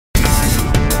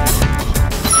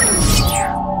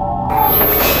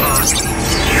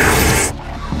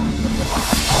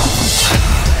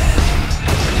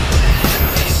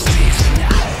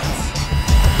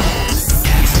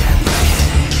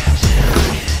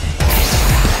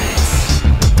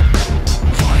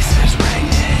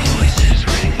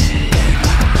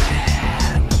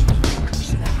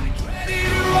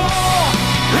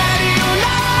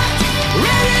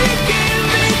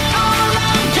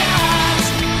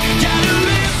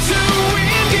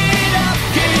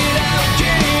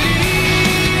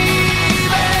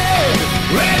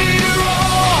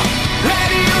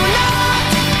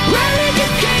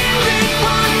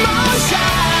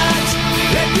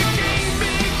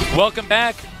Welcome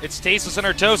back. It's Tasteless and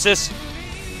Artosis.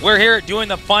 We're here doing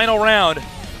the final round.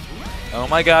 Oh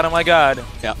my god, oh my god.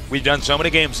 Yeah. We've done so many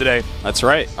games today. That's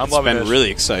right. I'm loving It's been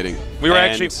really exciting. We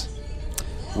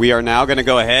are now going to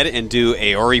go ahead and do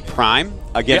Aory Prime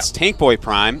against Tankboy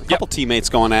Prime. A couple teammates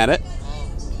going at it.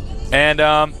 And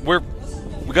we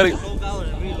gotta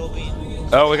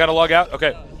log out?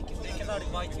 Okay.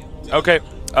 Okay.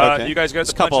 You guys got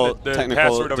a couple the technical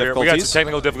password over here. We got some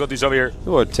technical difficulties over here.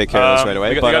 We'll take care of this right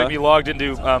away. We got to be logged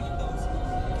into.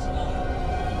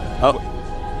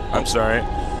 I'm sorry.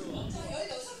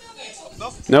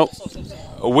 Nope.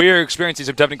 We're experiencing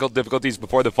some technical difficulties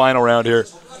before the final round here.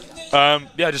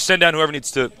 Yeah, just send down whoever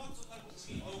needs to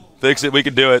fix it. We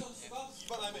can do it.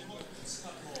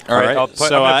 All right. I'm going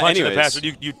to punch in the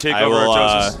password. You take over,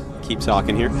 Artosis. Keep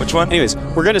talking here. Which one? Anyways,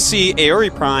 we're going to see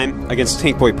Aory Prime against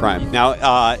Tankboy Prime. Now,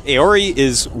 Aory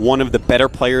is one of the better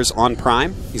players on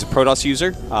Prime. He's a Protoss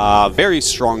user, very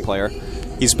strong player.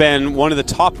 He's been one of the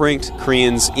top-ranked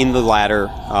Koreans in the ladder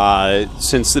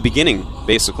since the beginning,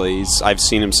 basically. I've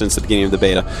seen him since the beginning of the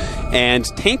beta. And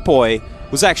Tankboy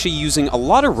was actually using a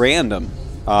lot of random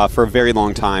for a very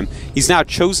long time. He's now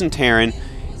chosen Terran,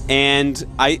 and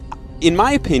in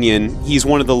my opinion, he's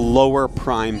one of the lower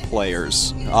Prime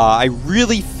players. I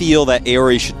really feel that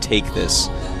Aory should take this.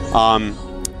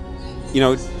 You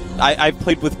know, I've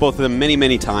played with both of them many,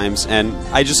 many times, and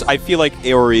I feel like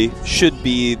Aory should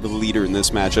be the leader in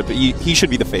this matchup. He should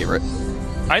be the favorite.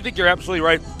 I think you're absolutely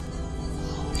right.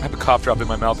 I have a cough drop in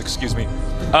my mouth, excuse me.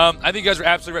 I think you guys are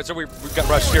absolutely right. So we got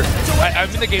rushed here. I'm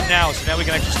in the game now, so now we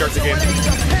can actually start the game.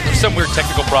 There's some weird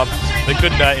technical problem. They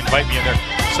couldn't invite me in there.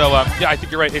 So, yeah, I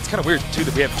think you're right. It's kind of weird, too,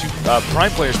 that we have two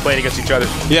Prime players playing against each other.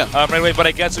 Yeah. Right away. But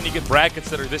I guess when you get brackets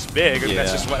that are this big, I mean,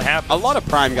 that's just what happens. A lot of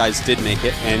Prime guys did make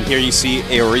it, and here you see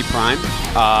Aory Prime.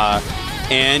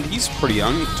 And he's pretty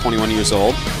young, 21 years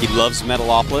old. He loves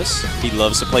Metalopolis. He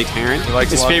loves to play Terran. He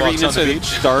likes his favorite units are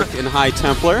Dark and High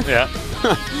Templar. Yeah.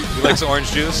 He likes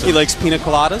orange juice. He likes pina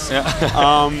coladas. Yeah.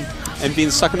 And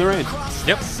being stuck in the rain.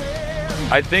 Yep.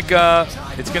 I think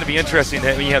it's going to be interesting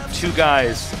that when you have two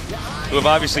guys who have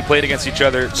obviously played against each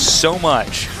other so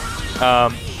much,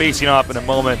 facing off in a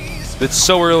moment that's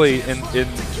so early in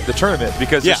the tournament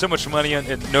because there's so much money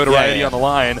and notoriety on the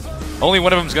line. Only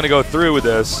one of them is going to go through with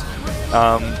this.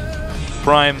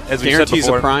 Prime, as we said before, guarantees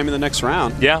a Prime in the next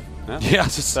round. Yeah. Yeah,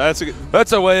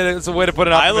 that's a way to put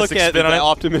an optimistic spin on it. I look at it the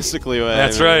optimistically way.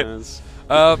 That's right.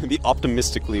 The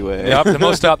optimistically way. The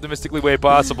most optimistically way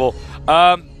possible.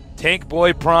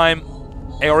 Tankboy Prime,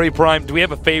 Aory Prime. Do we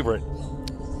have a favorite?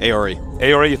 Aory.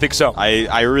 Aory, you think so?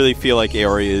 I really feel like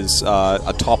Aory is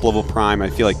a top-level Prime. I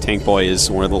feel like Tankboy is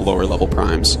one of the lower-level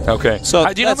Primes. Okay. So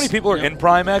do you know how many people are in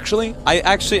Prime, actually?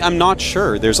 I'm not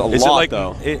sure. There's a lot,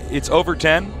 though. It's over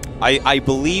 10? I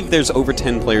believe there's over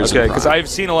 10 players in Prime. Because I've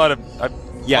seen a lot of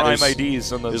Prime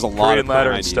IDs on the Korean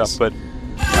ladder and stuff, but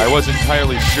I wasn't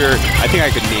entirely sure. I think I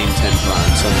could name 10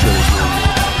 Primes, so I'm sure there's more than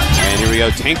that. And here we go,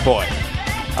 Tankboy.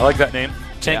 I like that name,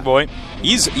 Tankboy.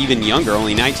 He's even younger,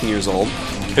 only 19 years old.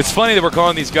 It's funny that we're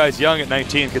calling these guys young at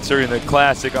 19, considering the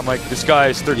classic. I'm like, this guy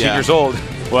is 13 years old.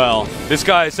 Well, this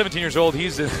guy is 17 years old.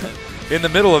 He's in the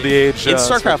middle of the age. In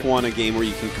StarCraft 1, a game where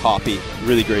you can copy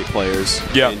really great players.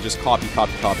 Yeah. And just copy.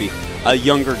 A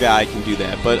younger guy can do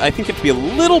that. But I think you have to be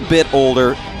a little bit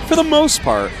older, for the most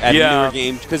part, at a newer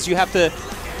game, because you have to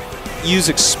use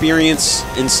experience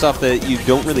in stuff that you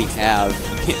don't really have.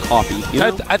 You can't copy. You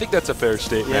know? I think that's a fair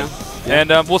statement. Yeah.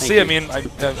 And we'll see. I mean,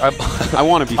 I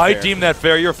want to be fair. I deem that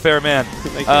fair. You're a fair man.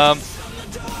 I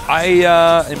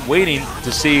am waiting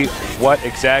to see what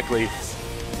exactly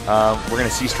we're going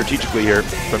to see strategically here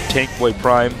from Tankboy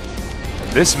Prime.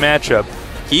 This matchup.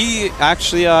 He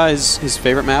actually his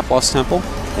favorite map, Lost Temple,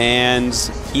 and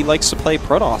he likes to play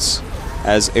Protoss,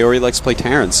 as Aory likes to play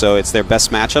Terran. So it's their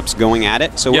best matchups going at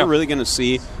it. So we're really going to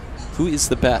see who is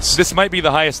the best. This might be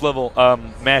the highest level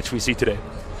match we see today.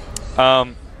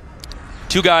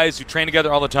 Two guys who train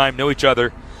together all the time, know each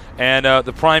other, and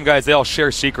the Prime guys, they all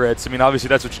share secrets. I mean, obviously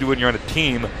that's what you do when you're on a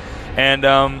team. And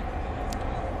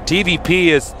TVP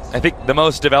is, I think, the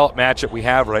most developed matchup we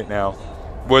have right now,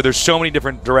 where there's so many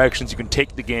different directions you can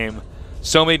take the game,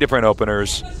 so many different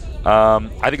openers. I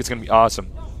think it's going to be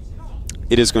awesome.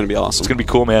 It is going to be awesome. It's going to be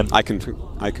cool, man. I concur.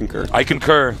 I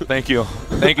concur. Thank you.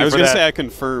 Thank you. I was going to say I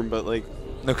confirm, but like.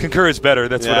 No, concur is better.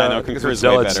 That's what concur is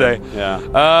way better. Say.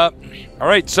 Yeah. All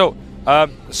right. So,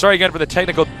 sorry again for the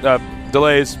technical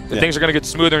delays. Things are going to get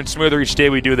smoother and smoother each day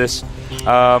we do this.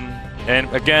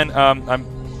 And again,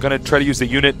 I'm going to try to use the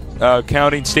unit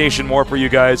counting station more for you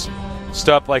guys,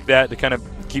 stuff like that to kind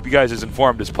of keep you guys as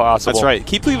informed as possible. That's right.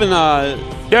 Keep leaving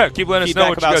keep letting us know what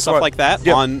you about guys stuff want. like that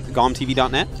on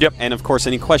GOMTV.net. Yep. And, of course,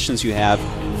 any questions you have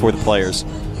for the players.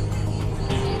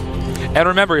 And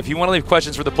remember, if you want to leave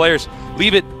questions for the players,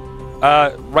 leave it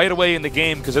right away in the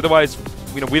game, because otherwise,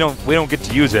 we don't get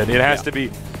to use it. It has to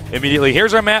be immediately.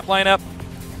 Here's our map lineup.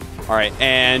 All right,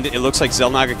 and it looks like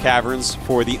Xel'Naga Caverns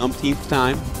for the umpteenth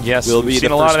time. Yes, will be we've the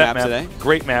seen a lot first of that map today.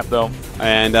 Great map, though.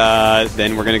 And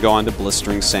then we're going to go on to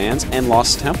Blistering Sands and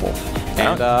Lost Temple.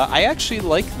 And I actually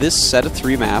like this set of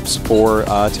 3 maps for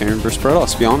Terran vs.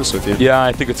 Protoss, to be honest with you. Yeah,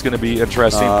 I think it's going to be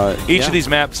interesting. Each yeah. of these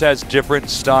maps has different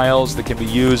styles that can be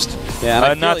used.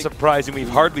 Yeah, not like surprising, we've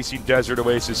hardly seen Desert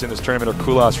Oasis in this tournament or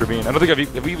Kulas Ravine. I don't think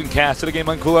have we even casted a game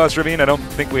on Kulas Ravine? I don't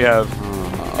think we have.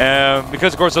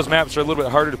 Because, of course, those maps are a little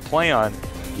bit harder to play on.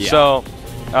 Yeah. So,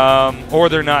 or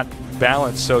they're not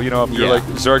balanced. So, if you're like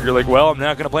Zerg, you're like, well, I'm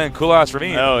not going to play on Kulas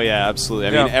Ravine. Oh, yeah, absolutely.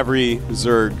 I mean, every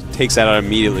Zerg takes that out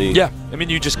immediately. Yeah. I mean,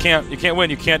 you just can't win.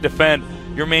 You can't defend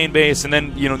your main base, and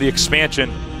then, the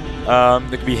expansion. There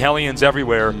could be Hellions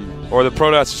everywhere, or the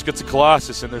Protoss just gets a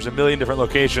Colossus, and there's a million different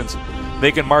locations.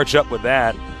 They can march up with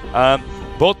that.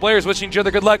 Both players wishing each other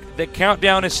good luck. The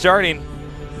countdown is starting.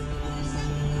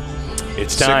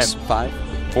 It's time. 6, 5,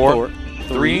 4,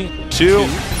 3, 2,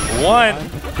 1.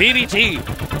 PvT.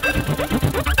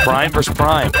 Prime versus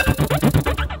Prime.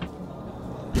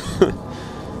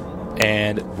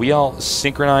 And we all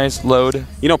synchronize load.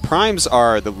 Primes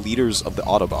are the leaders of the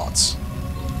Autobots.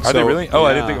 Are they really? Oh,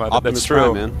 I didn't think about that. Optimus That's true.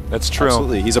 Prime, man. That's true.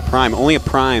 Absolutely. He's a Prime. Only a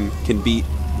Prime can beat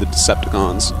the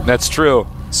Decepticons. That's true.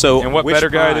 So, and what which better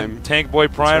guy Prime? than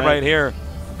Tankboy Prime right here,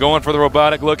 going for the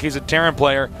robotic look. He's a Terran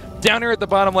player. Down here at the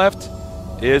bottom left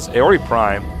is Aory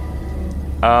Prime.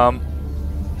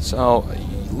 So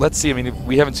let's see. I mean,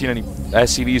 we haven't seen any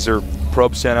SCVs or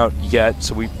probes sent out yet,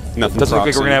 so doesn't look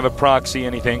like we're gonna have a proxy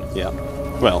anything. Yeah.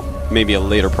 Well, maybe a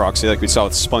later proxy, like we saw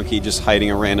with Spunky just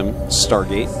hiding a random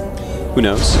Stargate. Who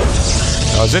knows?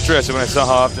 I was interested when I saw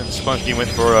how often Spunky went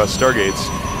for Stargates.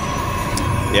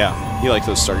 Yeah, he liked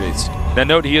those Stargates. That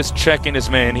note, he is checking his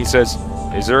main. He says,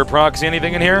 "Is there a proxy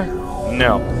anything in here?"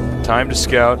 No. Time to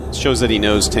scout. Shows that he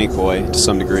knows Tankboy to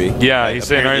some degree. Yeah, he's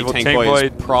saying, all right, well, Tankboy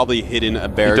has probably hidden a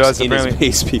barracks in his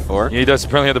base before. He does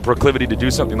apparently have the proclivity to do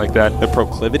something like that. The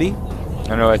proclivity? I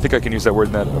don't know. I think I can use that word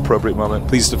in that appropriate moment.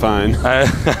 Please define.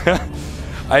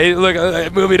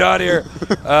 Look, moving on here.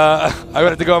 I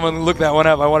wanted to go home and look that one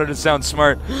up. I wanted to sound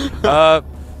smart.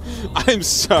 I'm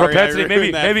sorry. Propensity,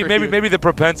 maybe the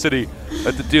propensity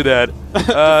to do that.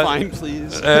 Define,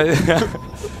 please.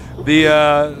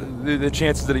 The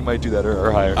chances that he might do that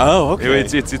are higher. Oh, okay.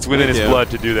 It's within his blood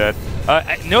to do that.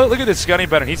 No, look at this scouting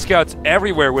pattern. He scouts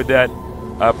everywhere with that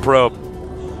probe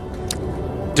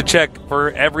to check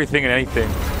for everything and anything.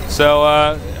 So,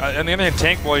 on the other hand,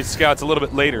 Tankboy scouts a little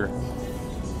bit later.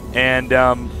 And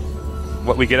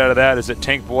what we get out of that is that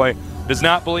Tankboy does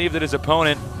not believe that his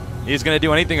opponent is going to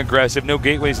do anything aggressive. No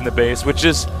gateways in the base, which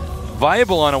is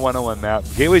viable on a 101 map.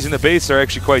 Gateways in the base are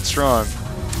actually quite strong.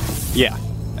 Yeah,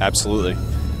 absolutely.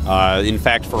 In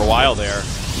fact, for a while there,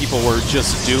 people were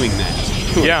just doing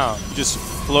that. Yeah. Just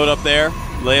float up there,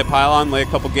 lay a pylon, lay a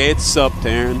couple gates, up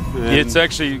Terran. It's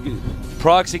actually...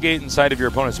 Proxy gate inside of your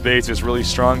opponent's base is really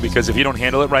strong, because if you don't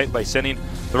handle it right by sending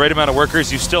the right amount of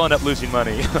workers, you still end up losing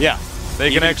money. Yeah.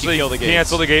 They can actually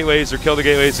cancel the gateways or kill the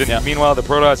gateways, and meanwhile the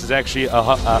Protoss is actually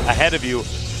ahead of you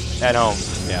at home.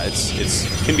 Yeah,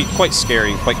 it can be quite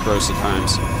scary and quite gross at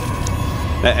times.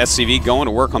 That SCV going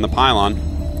to work on the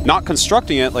pylon, not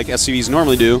constructing it like SCVs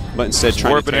normally do, but instead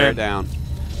trying to tear it down.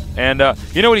 And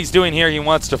you know what he's doing here? He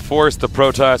wants to force the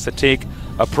Protoss to take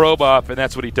a probe off, and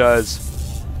that's what he does.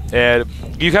 And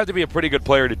you have to be a pretty good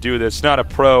player to do this, not a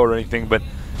pro or anything, but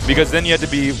because then you have to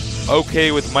be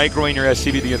okay with microing your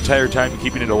SCV the entire time and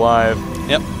keeping it alive.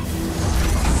 Yep.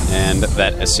 And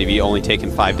that SCV only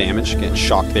taking 5 damage, getting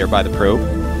shocked there by the probe.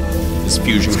 His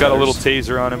fusion. He's got a little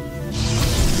taser on him.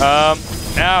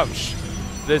 Ouch.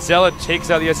 The Zealot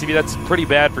takes out the SCV. That's pretty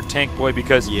bad for Tankboy,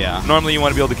 because normally you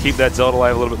want to be able to keep that Zealot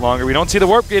alive a little bit longer. We don't see the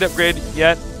Warp Gate upgrade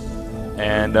yet.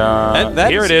 And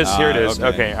here it is. Here it is.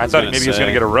 Okay, I thought maybe he was going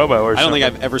to get a Robo or something. I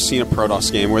don't think I've ever seen a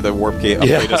Protoss game where the Warp Gate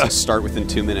upgrade doesn't start within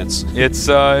 2 minutes. It's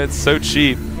so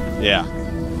cheap. Yeah.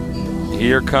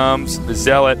 Here comes the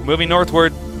Zealot moving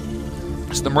northward.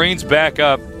 So the Marines back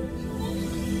up.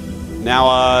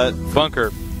 Now,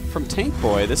 bunker. From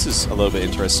Tankboy, this is a little bit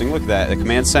interesting. Look at that. A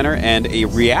command center and a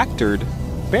reactored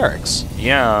barracks.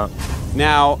 Yeah.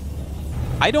 Now,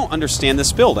 I don't understand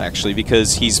this build, actually,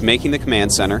 because he's making the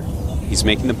command center. He's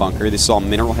making the bunker. This is all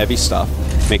mineral-heavy stuff.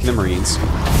 Making the Marines.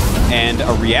 and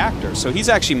a reactor. So he's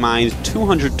actually mined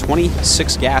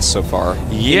 226 gas so far.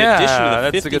 Yeah, in addition to the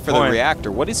that's 50 a good for point. the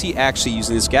reactor. What is he actually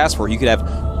using this gas for? He could have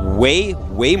way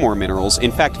more minerals.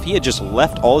 In fact, if he had just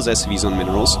left all his SCVs on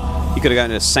minerals, he could have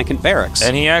gotten a second barracks.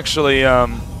 And he actually,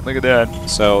 look at that.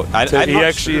 So he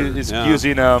actually is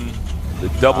using the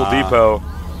double depot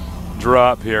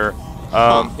drop here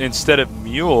instead of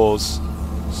mules.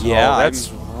 So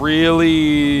that's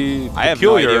really peculiar. I have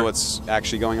no idea what's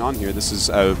actually going on here. This is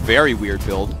a very weird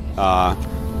build. I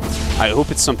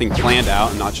hope it's something planned out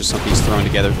and not just something he's thrown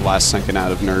together at the last second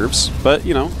out of nerves. But,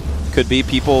 you know, could be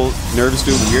nerves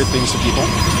do weird things to people.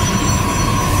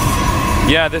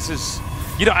 Yeah, this is,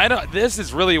 this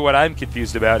is really what I'm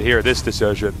confused about here, this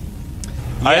decision.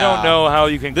 Yeah. I don't know how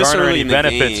you can garner any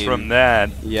benefits from that.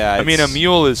 Yeah, I mean, a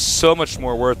mule is so much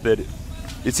more worth it.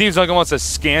 It seems like almost a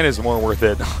scan is more worth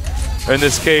it in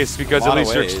this case because at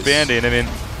least you're expanding. I mean,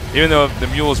 even though the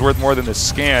mule is worth more than the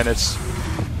scan,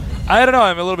 I don't know.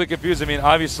 I'm a little bit confused. I mean,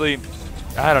 obviously,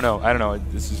 I don't know.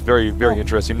 This is very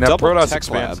interesting. Now, double Protoss tech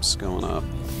expands. labs going up.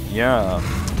 Yeah,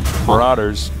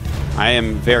 Marauders. I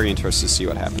am very interested to see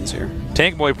what happens here.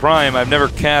 Tankboy Prime. I've never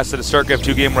cast at a StarCraft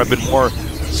 2 game where I've been more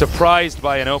surprised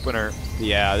by an opener.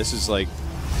 Yeah, this is like,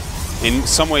 in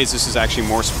some ways, this is actually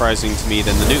more surprising to me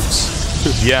than the nukes.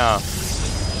 Yeah.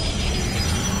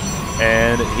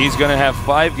 And he's going to have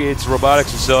 5 gates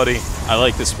robotics facility. I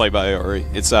like this play by Aory.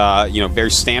 It's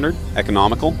very standard,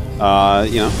 economical.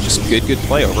 Just good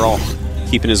play overall.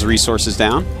 Keeping his resources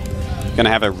down. Going to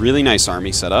have a really nice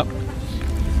army set up.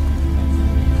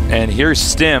 And here's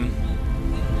Stim.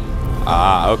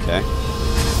 Okay.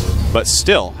 But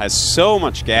still has so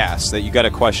much gas that you got to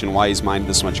question why he's mined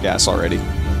this much gas already.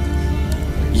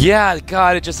 Yeah,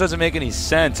 God, it just doesn't make any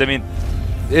sense. I mean,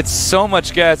 it's so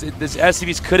much gas. This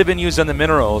SCVs could have been used on the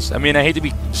minerals. I mean, I hate to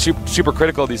be super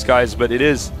critical of these guys, but it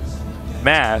is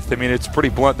math. I mean, it's pretty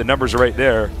blunt. The numbers are right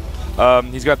there.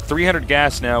 He's got 300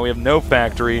 gas now. We have no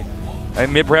factory. I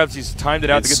mean, perhaps he's timed it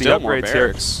out to get the upgrades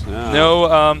here. Yeah. No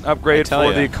upgrade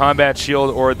for the combat shield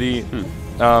or the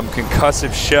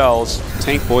concussive shells.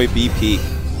 Tankboy BP.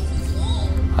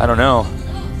 I don't know.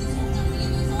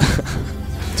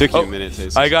 Took you a minute,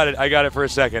 Jason. I got it for a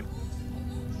second.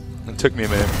 It took me a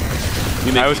minute.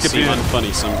 You make I was me seem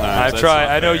unfunny sometimes. I try.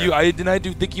 I know you. I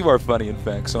do think you are funny, in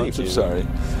fact. So I'm so sorry.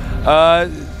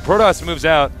 Protoss moves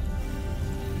out,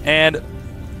 and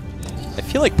I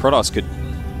feel like Protoss could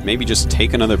maybe just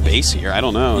take another base here. I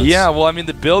don't know. Yeah. Well, I mean,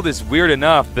 the build is weird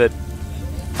enough that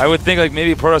I would think like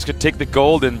maybe Protoss could take the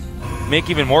gold and make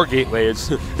even more gateways.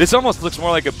 This almost looks more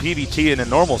like a PvT in a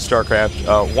normal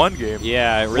StarCraft 1 game.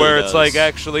 Yeah, it really where does. It's like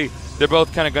actually they're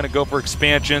both kind of going to go for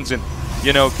expansions and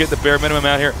get the bare minimum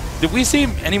out here. Did we see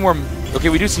any more? Okay,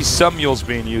 we do see some mules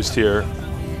being used here.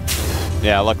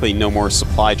 Yeah, luckily no more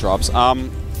supply drops.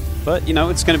 But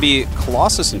it's going to be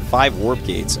Colossus and 5 warp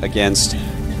gates against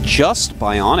just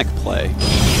Bionic play.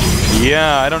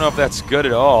 Yeah, I don't know if that's good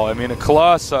at all. I mean, a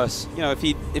Colossus. If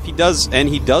he does, and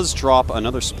he does drop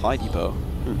another supply depot.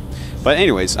 But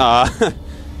anyways, I'm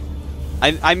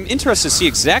interested to see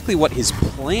exactly what his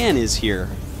plan is here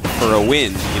for a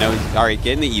win. All right,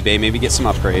 get in the eBay, maybe get some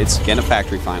upgrades, get in a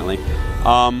factory finally.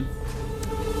 And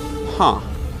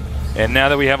now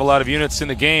that we have a lot of units in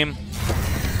the game,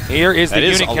 here is the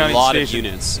unit counting station. That is a lot of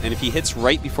units. And if he hits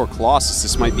right before Colossus,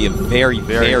 this might be a very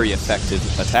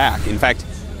effective attack. In fact,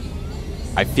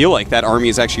 I feel like that army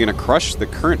is actually going to crush the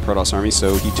current Protoss army,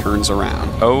 so he turns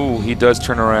around. Oh, he does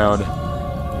turn around.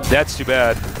 That's too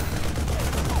bad.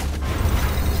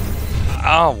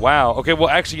 Oh, wow. Okay, well,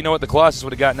 actually, you know what? The Colossus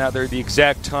would have gotten out there the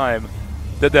exact time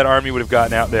that army would have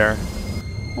gotten out there.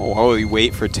 Oh, while we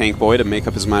wait for Tankboy to make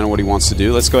up his mind on what he wants to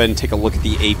do, let's go ahead and take a look at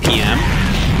the APM.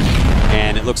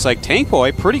 And it looks like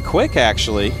Tankboy, pretty quick,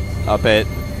 actually, up at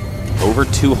over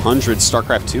 200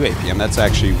 StarCraft 2 APM. That's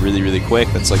actually really quick.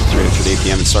 That's like 300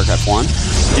 APM in StarCraft 1.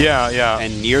 Yeah.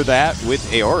 And near that with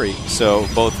Aory. So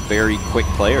both very quick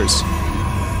players.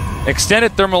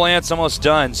 Extended Thermal Lance almost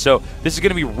done. So this is going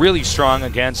to be really strong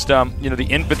against the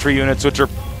infantry units, which are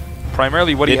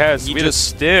primarily what he has. He just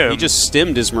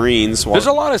stimmed his Marines. There's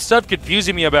a lot of stuff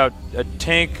confusing me about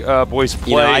Tank Boy's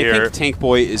play here. I think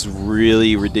Tankboy is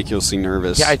really ridiculously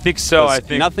nervous. Yeah, I think so. I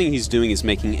think nothing he's doing is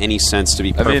making any sense, to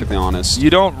be perfectly honest.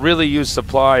 You don't really use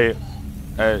supply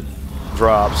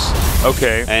drops.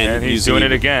 Okay, and he's doing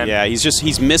it again. Yeah,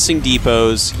 he's missing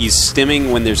depots. He's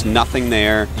stimming when there's nothing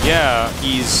there. Yeah,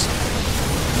 he's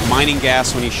mining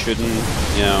gas when he shouldn't.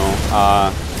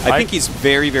 I think he's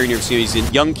very nervous. He's a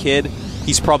young kid.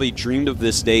 He's probably dreamed of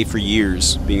this day for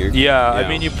years. I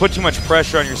mean, you put too much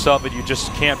pressure on yourself and you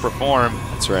just can't perform.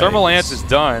 That's right. Thermal Lance is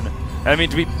done. I mean,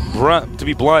 to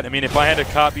be blunt, I mean, if I had to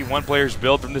copy one player's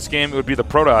build from this game, it would be the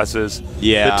Protosses.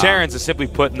 Yeah. The Terrans is simply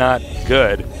put not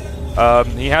good.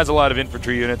 He has a lot of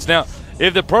infantry units. Now,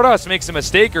 if the Protoss makes a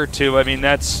mistake or two, I mean,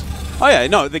 that's... Oh, yeah,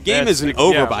 no, the game isn't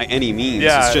over by any means.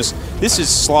 Yeah. It's just, this is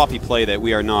sloppy play that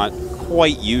we are not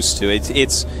quite used to.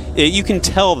 You can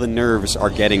tell the nerves are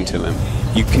getting to him.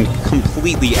 You can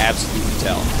completely, absolutely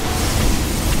tell.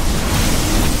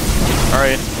 All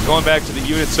right, going back to the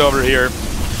units over here,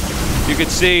 you can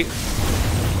see,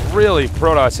 really,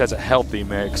 Protoss has a healthy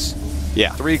mix.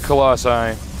 Yeah. 3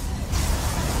 Colossi.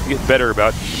 You get better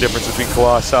about the difference between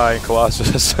Colossi and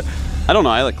Colossus. I don't know,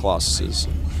 I like Colossuses.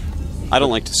 I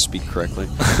don't like to speak correctly.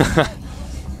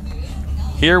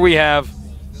 Here we have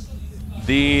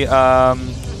the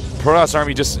Protoss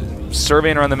army just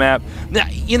surveying around the map. Now,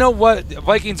 you know what?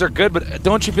 Vikings are good, but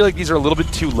don't you feel like these are a little bit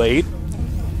too late?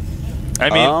 I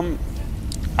mean,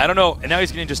 I don't know. And now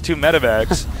he's getting just 2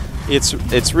 medevacs.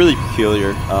 It's really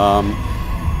peculiar.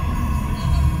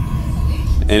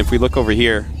 And if we look over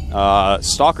here,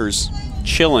 Stalker's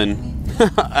chilling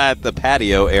at the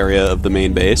patio area of the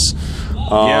main base.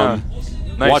 Yeah.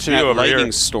 Nice watching that lightning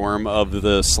here. storm of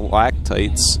the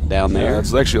stalactites down there. Yeah,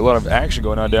 there's actually a lot of action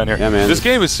going on down here. Yeah, man. This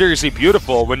game is seriously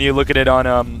beautiful when you look at it on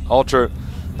ultra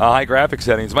high graphic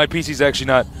settings. My PC's actually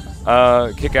not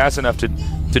kick-ass enough to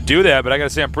do that, but I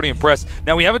gotta say I'm pretty impressed.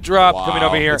 Now we have a drop coming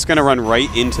over here. It's gonna run right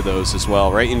into those as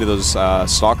well, right into those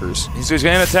stalkers. So he's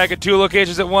gonna attack at 2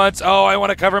 locations at once. Oh, I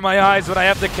want to cover my eyes, but I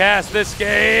have to cast this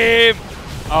game.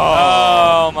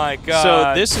 Oh my god.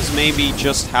 So this is maybe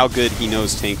just how good he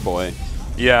knows Tankboy.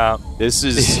 Yeah. This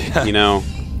is, you know,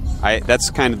 that's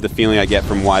kind of the feeling I get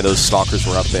from why those stalkers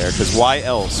were up there. Because why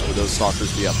else would those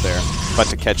stalkers be up there but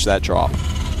to catch that drop?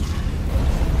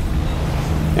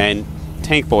 And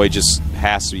Tankboy just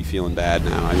has to be feeling bad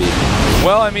now. I mean,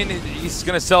 well, I mean, he's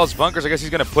going to sell his bunkers. I guess he's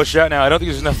going to push out now. I don't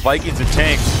think there's enough Vikings and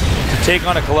tanks to take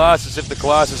on a Colossus if the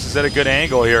Colossus is at a good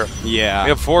angle here. yeah. We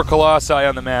have 4 Colossi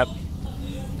on the map.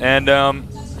 And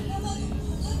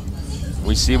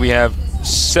we see we have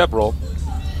several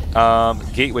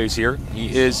gateways here.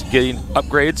 He is getting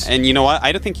upgrades. And you know what?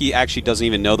 I don't think he actually doesn't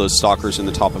even know those stalkers in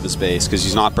the top of his base because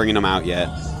he's not bringing them out yet.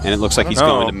 And it looks like he's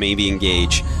going to maybe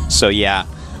engage. So yeah,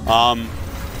 kind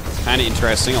of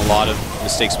interesting. A lot of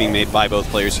mistakes being made by both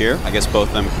players here. I guess both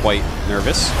of them quite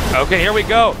nervous. Okay, here we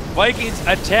go. Vikings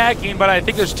attacking, but I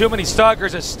think there's too many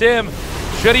stalkers. A stim.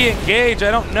 Should he engage? I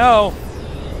don't know.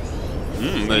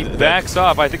 He backs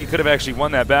off. I think he could have actually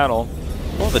won that battle.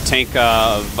 Well, the tank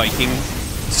Viking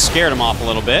scared him off a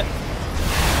little bit.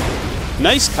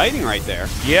 Nice kiting right there.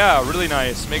 Yeah, really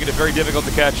nice. Making it very difficult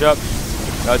to catch up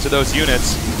to those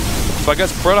units. So I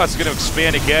guess Protoss is going to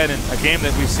expand again in a game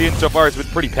that we've seen so far has been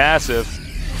pretty passive.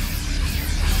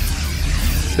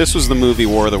 This was the movie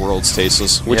War of the Worlds,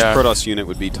 Tasteless. Which Yeah. Protoss unit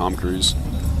would be Tom Cruise?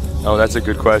 Oh, that's a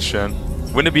good question.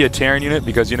 Wouldn't it be a Terran unit?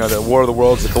 Because, you know, the War of the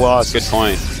Worlds, the Colossus. Good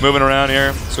point. Moving around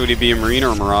here. So would he be a Marine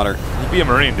or a Marauder? He'd be a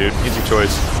Marine, dude. Easy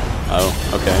choice.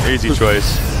 Oh, okay. Easy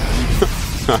choice.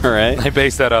 All right. I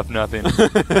based that off nothing.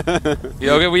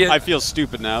 Yeah, okay, I feel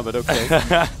stupid now, but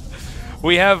okay.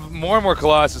 we have more and more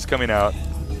Colossus coming out.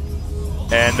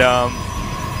 And,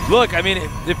 look, I mean,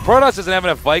 if Protoss doesn't have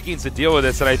enough Vikings to deal with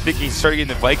this, and I think he's starting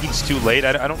getting the Vikings too late,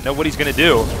 I don't know what he's going to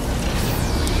do.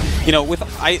 You know,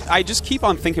 I just keep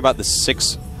on thinking about the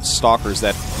 6 stalkers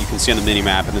that you can see on the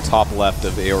mini-map in the top left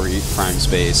of Aory Prime's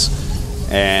base.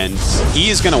 And he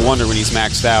is going to wonder when he's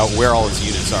maxed out where all his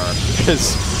units are.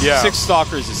 Because 6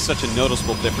 stalkers is such a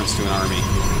noticeable difference to an army.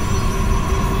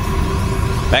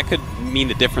 That could mean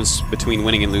the difference between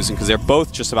winning and losing, because they're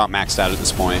both just about maxed out at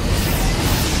this point.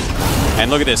 And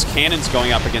look at this, cannons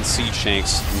going up against siege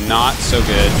tanks. Not so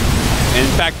good. And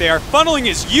in fact, they are funneling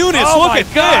his units. Oh look at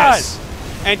this!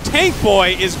 And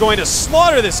Tankboy is going to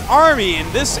slaughter this army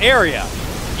in this area.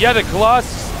 Yeah, the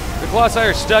Colossi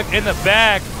are stuck in the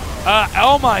back.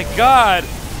 Oh my God!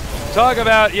 Talk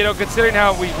about, you know, considering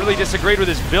how we really disagreed with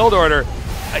his build order.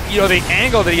 You know, the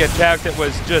angle that he attacked, it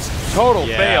was just total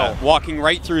fail. Walking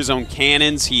right through his own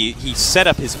cannons. He set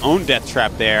up his own death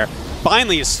trap there.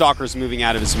 Finally, his stalker's moving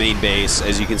out of his main base,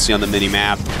 as you can see on the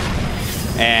mini-map.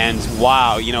 And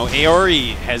wow, you know,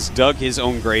 Aory has dug his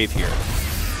own grave here.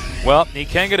 Well, he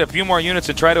can get a few more units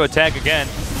and try to attack again.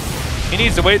 He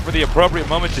needs to wait for the appropriate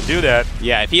moment to do that.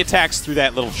 Yeah, if he attacks through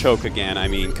that little choke again, I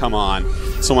mean, come on.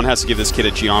 Someone has to give this kid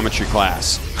a geometry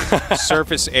class.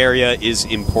 Surface area is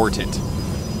important.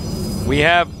 We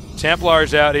have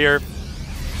Templars out here.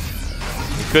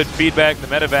 He could feed back the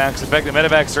medevacs. In fact, the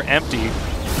medevacs are empty,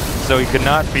 so he could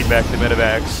not feed back the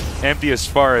medevacs. Empty as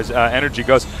far as energy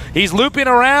goes. He's looping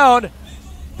around.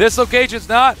 This location's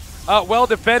not well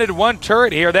defended, one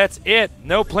turret here. That's it.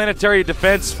 No planetary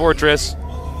defense fortress.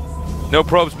 No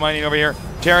probes mining over here.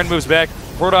 Terran moves back.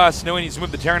 Protoss, knowing he's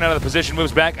moved the Terran out of the position,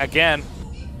 moves back again.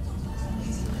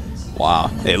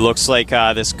 Wow. It looks like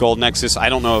this Gold Nexus, I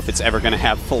don't know if it's ever going to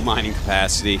have full mining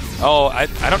capacity. Oh, I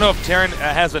don't know if Terran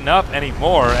has enough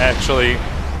anymore, actually.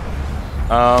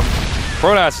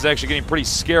 Protoss is actually getting pretty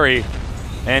scary,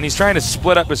 and he's trying to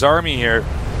split up his army here.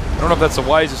 I don't know if that's the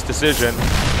wisest decision. You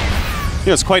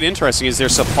know, what's quite interesting is their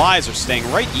supplies are staying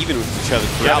right even with each other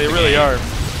throughout the game. Yeah, they really are.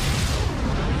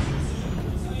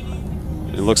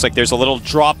 It looks like there's a little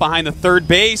drop behind the third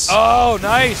base. Oh,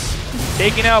 nice.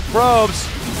 Taking out probes.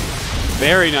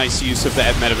 Very nice use of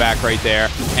that medevac right there.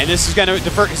 And this is going to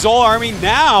divert his whole army.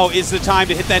 Now is the time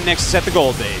to hit that Nexus at the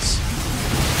gold base.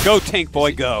 Go,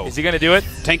 Tankboy, go. Is he going to do it?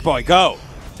 Tankboy, go.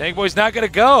 Tankboy's not going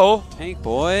to go.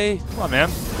 Tankboy. Come on, man.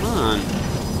 Come on.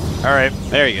 All right.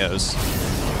 There he goes.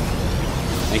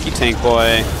 Thank you,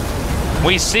 Tankboy.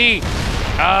 We see,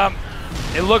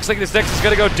 it looks like this Nexus is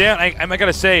going to go down. I got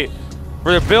to say,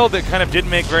 for the build that kind of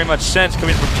didn't make very much sense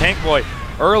coming from Tankboy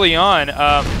early on,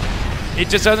 it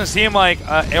just doesn't seem like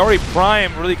Aory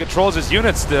Prime really controls his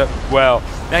units well.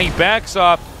 Now he backs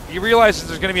off. He realizes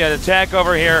there's going to be an attack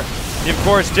over here. He, of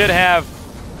course, did have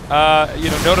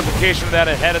notification of that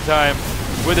ahead of time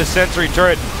with a sentry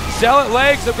turret. Zealot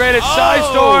legs upgraded.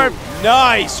 Psystorm.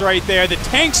 Nice right there. The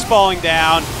tank's falling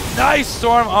down. Nice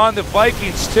storm on the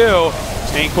Vikings, too.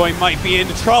 Tankboy might be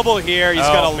into trouble here. He's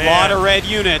got a lot of red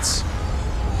units.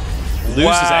 Loses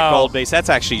that gold base. That's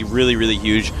actually really, really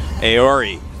huge.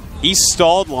 Aory. He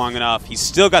stalled long enough. He's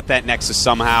still got that Nexus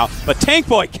somehow. But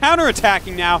Tankboy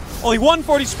counterattacking now. Only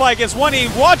 140 supply against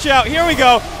 180. Watch out. Here we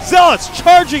go. Zealots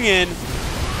charging in.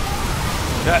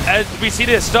 As we see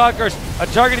the Stalkers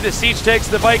targeting the siege tanks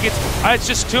of the Vikings. It's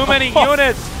just too many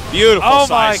units. Beautiful. Oh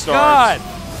my God.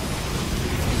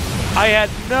 I had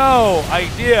no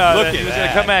idea that he was going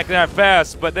to come back that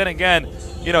fast. But then again,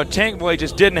 you know, Tankboy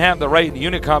just didn't have the right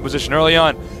unit composition early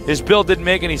on. His build didn't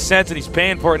make any sense, and he's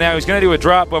paying for it now. He's going to do a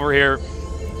drop over here.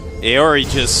 Aory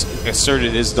just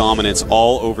asserted his dominance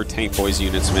all over Tankboy's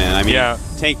units, man. I mean,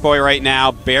 Tankboy right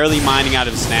now barely mining out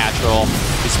of his natural.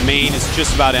 His main is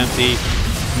just about empty.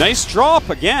 Nice drop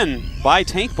again by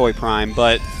Tankboy Prime,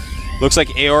 but looks like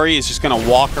Aory is just going to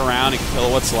walk around and kill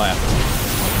what's left.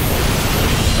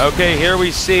 Okay, here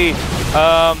we see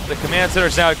the command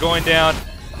center's now going down.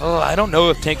 Oh, I don't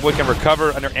know if Tankboy can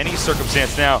recover under any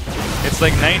circumstance now. It's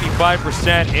like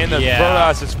 95% in the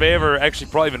Protoss' favor.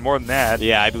 Actually, probably even more than that.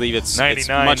 Yeah, I believe it's 99. It's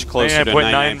much closer to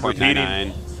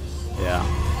 99.99. Yeah.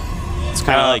 It's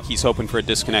kind of like he's hoping for a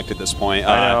disconnect at this point.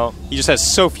 I know. He just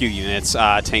has so few units,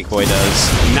 Tankboy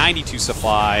does. 92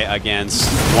 supply against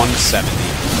 170.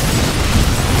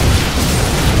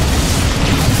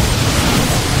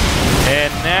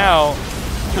 And now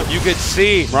you could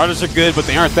see Marauders are good, but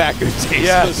they aren't that good.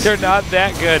 Yeah, they're not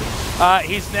that good.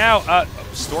 He's now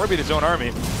storming his own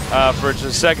army for just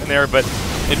a second there, but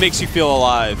it makes you feel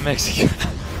alive.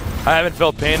 I haven't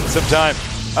felt pain in some time.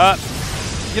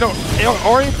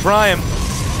 Aory Prime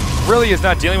really is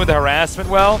not dealing with the harassment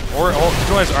well, or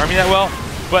controlling his army that well.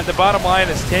 But the bottom line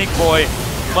is Tankboy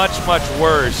much, much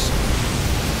worse.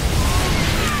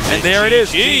 And there it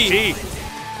is, GG.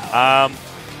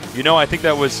 I think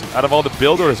that was, out of all the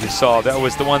build orders we saw, that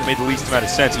was the one that made the least amount of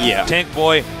sense. Yeah.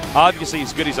 Tankboy, obviously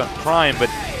he's good, he's on Prime, but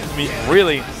I mean,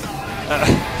 really,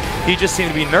 he just seemed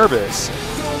to be nervous.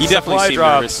 He definitely seemed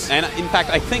nervous. And in fact,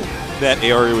 I think that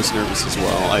Aory was nervous as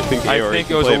well. I think Aory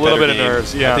it was a little bit of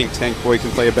nerves, yeah. I think Tankboy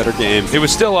can play a better game. It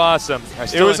was still awesome. I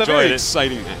still enjoyed it. It was a very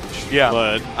exciting match. Yeah.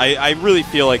 But I really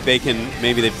feel like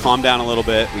maybe they've calmed down a little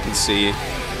bit. We can see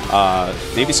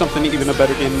maybe something even a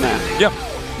better game than that. Yeah.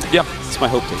 Yeah. That's my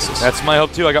hope, Texas. That's my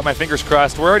hope, too. I got my fingers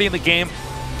crossed. We're already in the game.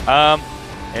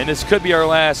 And this could be our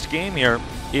last game here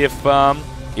if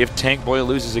Tankboy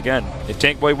loses again. If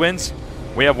Tankboy wins,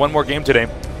 we have one more game today.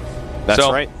 That's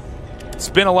right. It's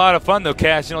been a lot of fun, though,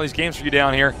 casting all these games for you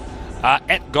down here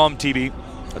at GOMTV.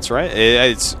 That's right.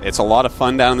 It's a lot of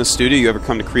fun down in the studio. You ever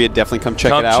come to Korea, definitely come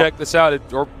check it out. Come check this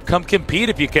out, or come compete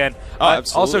if you can.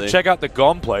 Absolutely. Also, check out the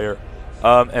GOM player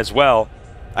as well.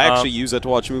 I actually use that to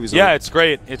watch movies on. Yeah, it's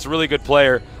great. It's a really good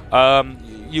player.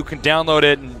 You can download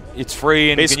it, and it's free.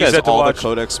 And basically you can use has that to all watch. The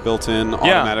codecs built in,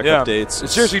 automatic updates.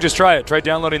 Seriously, just try it. Try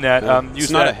downloading that.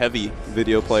 It's not a heavy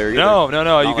video player either. No.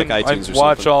 Not You like can iTunes or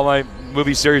watch something. all my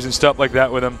movie series and stuff like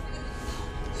that with them.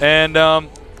 And,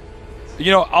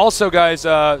 also, guys,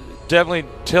 definitely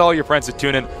tell your friends to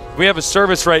tune in. We have a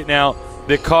service right now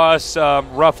that costs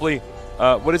roughly,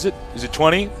 what is it? Is it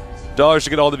 $20 to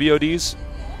get all the VODs?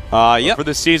 Yep. for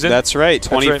the season. That's right.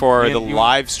 20 right. for And the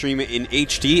live stream in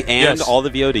HD and Yes. all the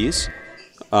VODs.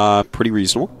 Pretty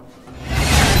reasonable.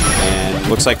 And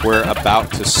looks like we're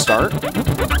about to start.